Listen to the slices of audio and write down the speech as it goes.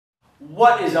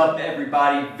What is up,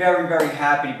 everybody? Very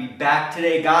happy to be back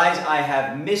today. Guys, I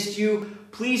have missed you.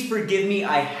 Please forgive me.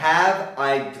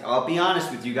 I'll be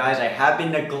honest with you guys, I have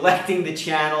been neglecting the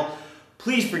channel.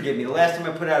 Please forgive me. The last time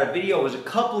I put out a video was a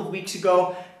couple of weeks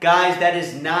ago. Guys, that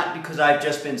is not because I've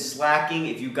just been slacking.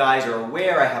 If you guys are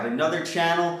aware, I have another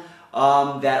channel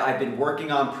that I've been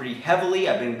working on pretty heavily.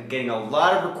 I've been getting a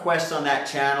lot of requests on that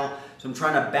channel, so I'm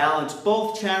trying to balance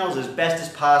both channels as best as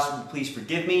possible. Please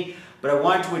forgive me. But I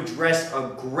wanted to address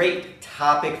a great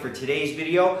topic for today's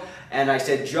video. And I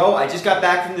said, Joe, I just got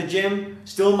back from the gym,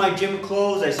 still in my gym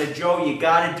clothes. I said, Joe, you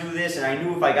gotta do this. And I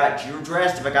knew if I got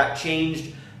dressed, if I got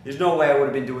changed, there's no way I would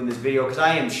have been doing this video because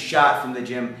I am shot from the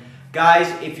gym. Guys,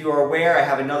 if you are aware, I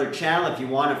have another channel. If you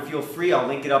want to, feel free. I'll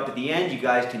link it up at the end. You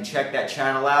guys can check that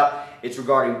channel out. It's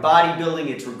regarding bodybuilding.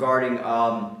 It's regarding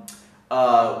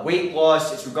weight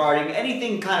loss. It's regarding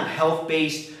anything kind of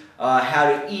health-based. How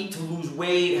to eat to lose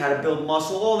weight, how to build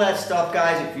muscle, all that stuff,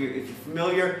 guys. If you're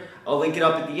familiar, I'll link it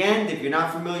up at the end. If you're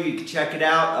not familiar, you can check it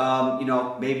out. You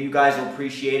know, maybe you guys will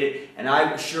appreciate it, and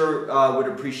I sure would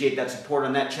appreciate that support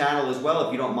on that channel as well,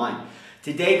 if you don't mind.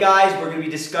 Today, guys, we're going to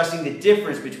be discussing the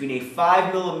difference between a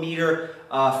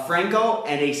 5mm Franco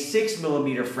and a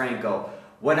 6mm Franco.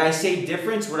 When I say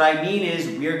difference, what I mean is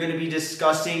we are going to be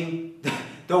discussing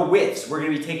the widths. We're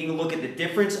going to be taking a look at the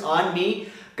difference on me.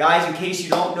 Guys, in case you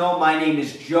don't know, my name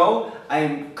is Joe. I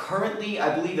am currently,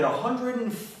 I believe, at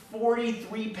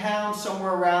 143 pounds,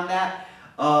 somewhere around that.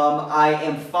 I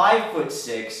am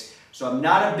 5'6", so I'm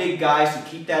not a big guy, so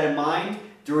keep that in mind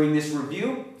during this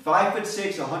review.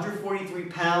 5'6", 143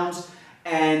 pounds,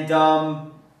 and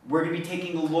we're going to be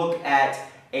taking a look at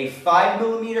a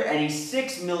 5mm and a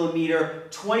 6mm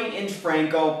 20-inch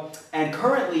Franco, and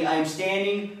currently I am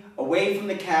standing away from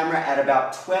the camera at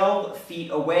about 12 feet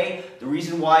away. The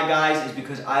reason why, guys, is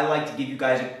because I like to give you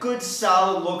guys a good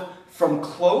solid look from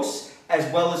close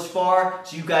as well as far,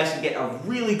 so you guys can get a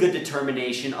really good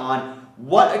determination on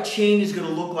what a chain is going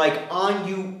to look like on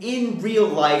you in real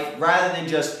life, rather than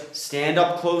just stand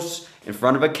up close in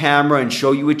front of a camera and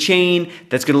show you a chain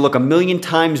that's going to look a million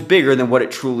times bigger than what it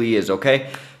truly is,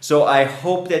 okay? So I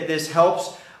hope that this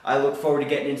helps. I look forward to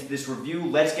getting into this review.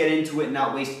 Let's get into it and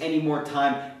not waste any more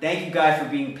time. Thank you guys for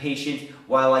being patient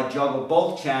while I juggle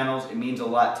both channels. It means a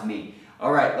lot to me.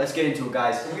 All right, let's get into it,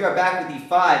 guys. We are back with the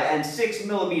 5 and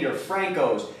 6mm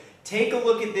Francos. Take a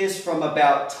look at this from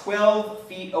about 12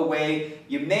 feet away.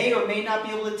 You may or may not be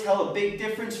able to tell a big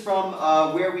difference from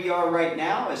where we are right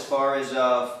now as far as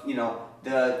you know,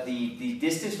 the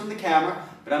distance from the camera.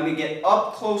 But I'm going to get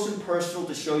up close and personal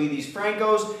to show you these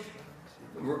Francos.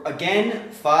 Again,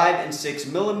 5 and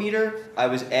 6mm. I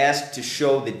was asked to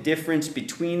show the difference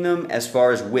between them as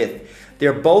far as width.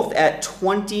 They're both at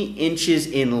 20 inches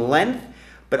in length,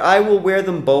 but I will wear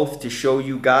them both to show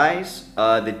you guys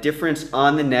the difference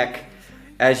on the neck.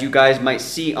 As you guys might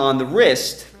see on the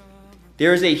wrist,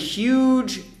 there's a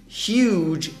huge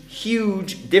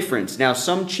difference. Now,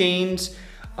 some chains,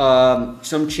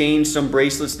 some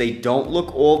bracelets, they don't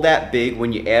look all that big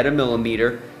when you add a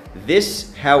millimeter.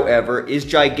 This, however, is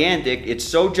gigantic. It's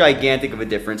so gigantic of a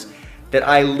difference that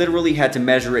I literally had to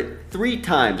measure it 3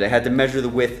 times. I had to measure the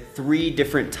width 3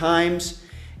 different times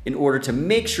in order to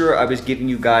make sure I was giving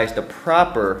you guys the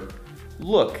proper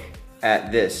look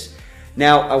at this.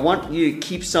 Now, I want you to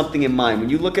keep something in mind. When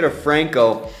you look at a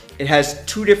Franco, it has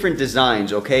 2 different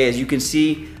designs, okay? As you can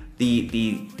see,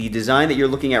 the design that you're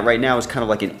looking at right now is kind of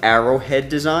like an arrowhead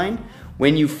design.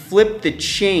 When you flip the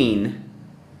chain,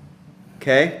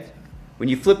 okay? When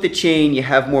you flip the chain, you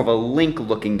have more of a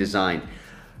link-looking design.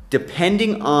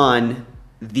 Depending on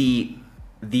the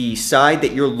side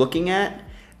that you're looking at,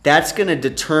 that's going to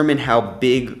determine how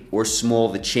big or small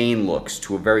the chain looks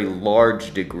to a very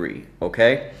large degree,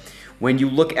 okay? When you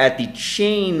look at the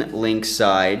chain link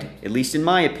side, at least in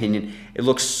my opinion, it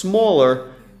looks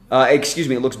smaller,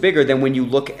 it looks bigger than when you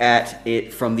look at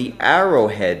it from the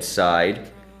arrowhead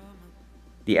side.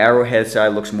 The arrowhead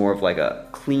side looks more of like a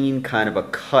clean, kind of a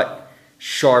cut,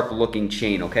 sharp looking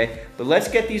chain, okay? But let's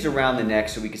get these around the neck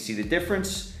so we can see the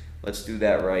difference. Let's do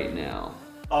that right now.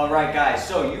 All right, guys,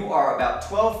 so you are about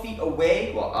 12 feet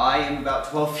away. Well, I am about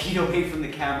 12 feet away from the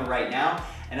camera right now,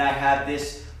 and I have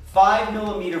this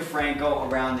 5mm Franco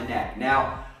around the neck.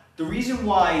 Now, the reason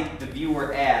why the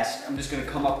viewer asked, I'm just gonna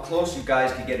come up close so you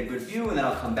guys can get a good view, and then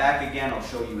I'll come back again, I'll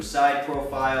show you a side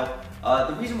profile.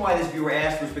 The reason why this viewer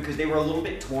asked was because they were a little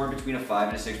bit torn between a 5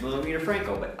 and a 6mm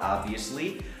Franco, but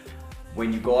obviously,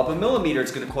 when you go up a millimeter,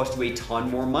 it's going to cost you a ton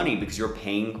more money because you're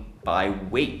paying by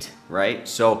weight, right?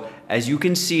 So as you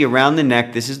can see around the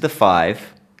neck, this is the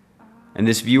 5. And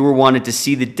this viewer wanted to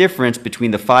see the difference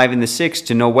between the 5 and the 6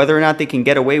 to know whether or not they can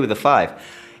get away with a 5.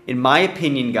 In my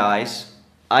opinion, guys,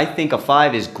 I think a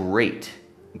 5 is great.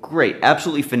 Great,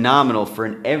 absolutely phenomenal for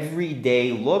an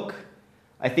everyday look.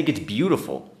 I think it's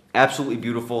beautiful, absolutely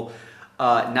beautiful.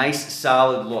 Nice,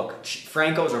 solid look.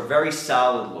 Francos are very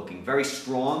solid looking, very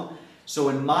strong. So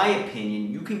in my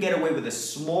opinion, you can get away with a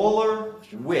smaller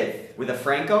width with a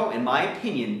Franco. In my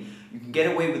opinion, you can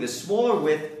get away with a smaller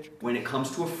width when it comes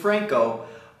to a Franco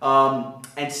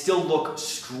and still look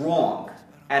strong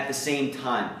at the same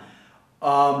time.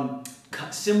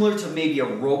 Similar to maybe a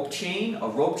rope chain. A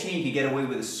rope chain, you can get away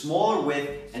with a smaller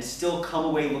width and still come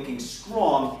away looking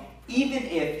strong, even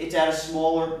if it's at a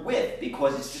smaller width,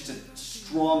 because it's just a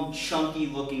strong, chunky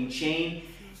looking chain,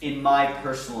 in my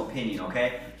personal opinion,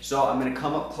 okay? So I'm gonna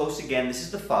come up close again. This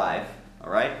is the 5,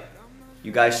 all right?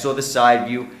 You guys saw the side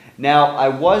view. Now, I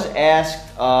was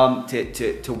asked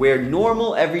to wear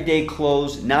normal everyday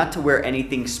clothes, not to wear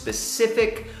anything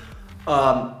specific,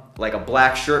 like a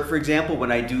black shirt, for example,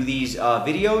 when I do these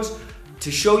videos,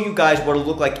 to show you guys what it'll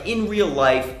look like in real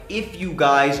life if you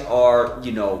guys are,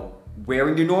 you know,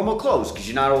 wearing your normal clothes, because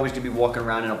you're not always gonna be walking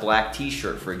around in a black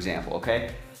t-shirt, for example,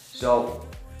 okay? So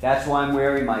that's why I'm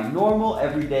wearing my normal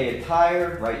everyday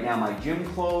attire. Right now, my gym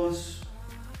clothes.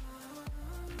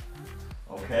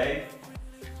 Okay.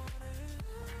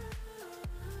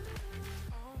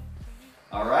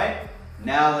 All right,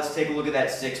 now let's take a look at that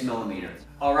 6mm.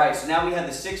 All right, so now we have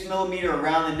the 6mm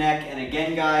around the neck, and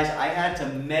again, guys, I had to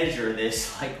measure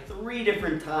this like 3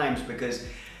 different times because,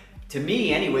 to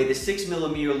me anyway, the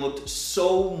 6mm looked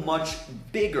so much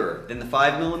bigger than the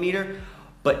 5mm.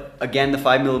 But again, the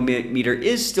 5mm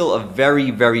is still a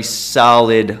very, very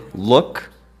solid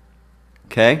look,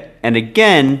 okay? And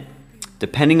again,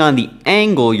 depending on the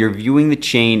angle you're viewing the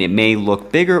chain, it may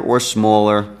look bigger or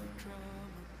smaller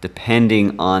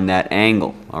depending on that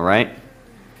angle, all right?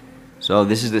 So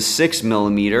this is the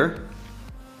 6mm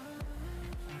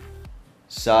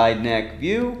side neck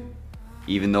view,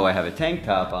 even though I have a tank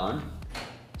top on.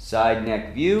 Side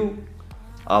neck view,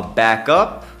 I'll back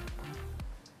up.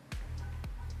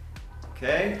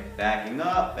 Okay, backing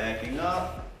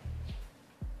up,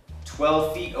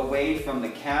 12 feet away from the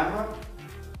camera.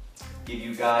 Give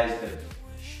you guys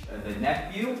the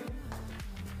neck view.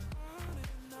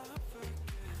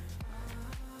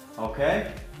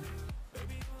 Okay.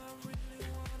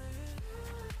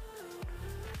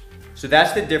 So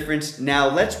that's the difference. Now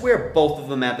let's wear both of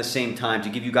them at the same time to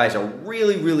give you guys a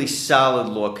really, really solid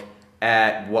look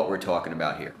at what we're talking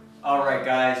about here. All right,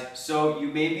 guys, so you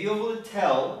may be able to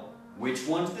tell which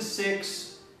one's the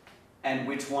 6 and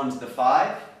which one's the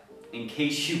 5. In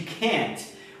case you can't,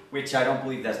 which I don't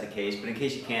believe that's the case, but in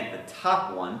case you can't, the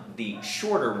top one, the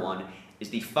shorter one, is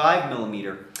the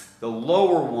 5mm. The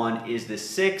lower one is the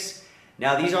 6.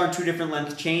 Now these aren't 2 different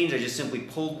length chains. I just simply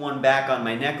pulled one back on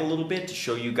my neck a little bit to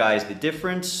show you guys the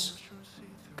difference,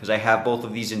 because I have both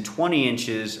of these in 20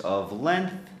 inches of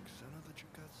length.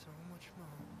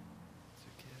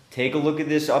 Take a look at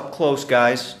this up close,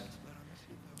 guys.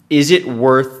 Is it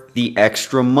worth the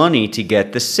extra money to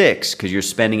get the 6? Because you're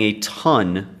spending a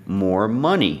ton more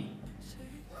money.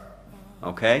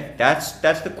 Okay, that's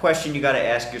the question you got to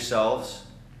ask yourselves.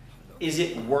 Is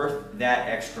it worth that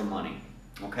extra money?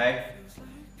 Okay.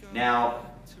 Now,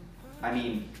 I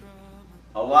mean,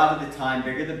 a lot of the time,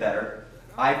 bigger the better.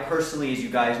 I personally, as you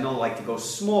guys know, like to go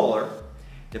smaller,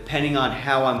 depending on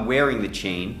how I'm wearing the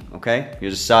chain. Okay,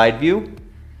 here's a side view.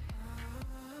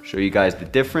 Show you guys the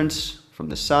difference from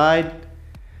the side.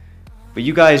 But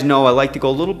you guys know I like to go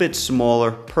a little bit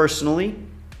smaller personally.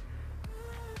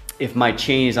 If my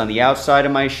chain is on the outside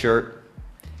of my shirt,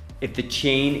 if the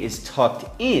chain is tucked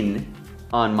in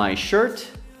on my shirt,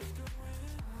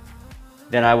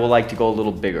 then I will like to go a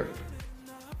little bigger.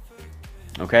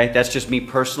 Okay, that's just me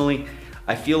personally.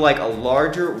 I feel like a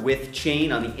larger width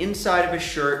chain on the inside of a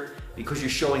shirt, because you're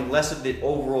showing less of the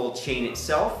overall chain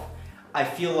itself, I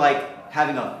feel like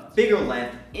having a bigger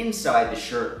length inside the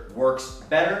shirt works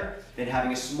better than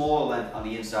having a smaller length on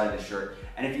the inside of the shirt.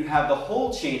 And if you have the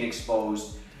whole chain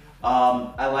exposed,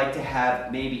 I like to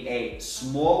have maybe a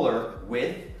smaller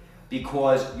width,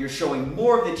 because you're showing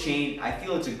more of the chain. I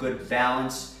feel it's a good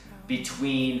balance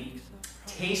between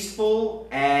tasteful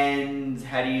and,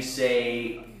 how do you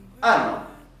say, I don't know.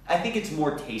 I think it's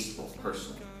more tasteful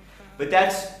personally. But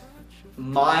that's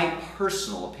my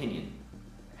personal opinion.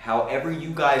 However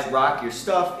you guys rock your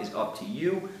stuff is up to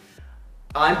you.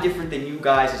 I'm different than you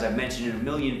guys, as I've mentioned in a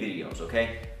million videos,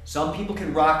 okay? Some people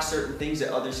can rock certain things that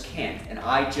others can't, and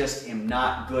I just am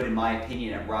not good, in my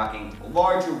opinion, at rocking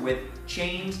larger width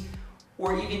chains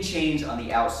or even chains on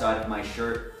the outside of my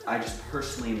shirt. I just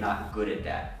personally am not good at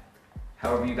that.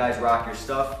 However you guys rock your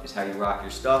stuff is how you rock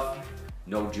your stuff.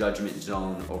 no judgment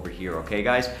zone over here, okay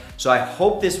guys? So I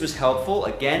hope this was helpful.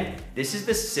 Again, this is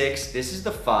the 6, this is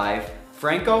the 5.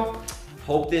 Franco,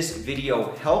 hope this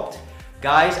video helped.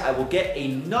 Guys, I will get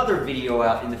another video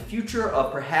out in the future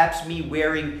of perhaps me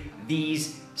wearing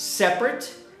these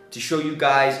separate to show you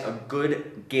guys a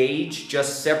good gauge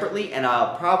just separately, and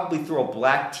I'll probably throw a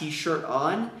black t-shirt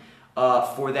on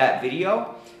for that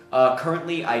video.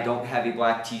 Currently, I don't have a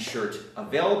black t-shirt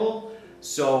available,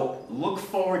 so look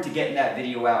forward to getting that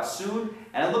video out soon,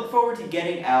 and I look forward to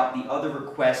getting out the other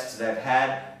requests that I've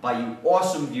had by you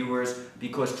awesome viewers,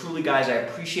 because truly guys, I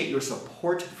appreciate your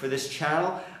support for this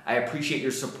channel. I appreciate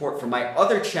your support for my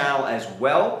other channel as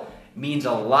well. It means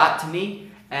a lot to me.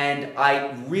 And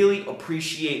I really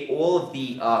appreciate all of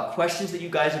the questions that you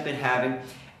guys have been having,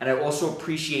 and I also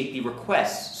appreciate the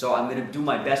requests. So I'm going to do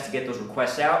my best to get those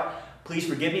requests out. Please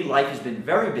forgive me, life has been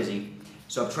very busy,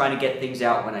 so I'm trying to get things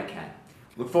out when I can.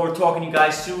 Look forward to talking to you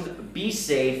guys soon. Be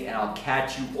safe, and I'll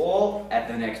catch you all at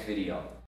the next video.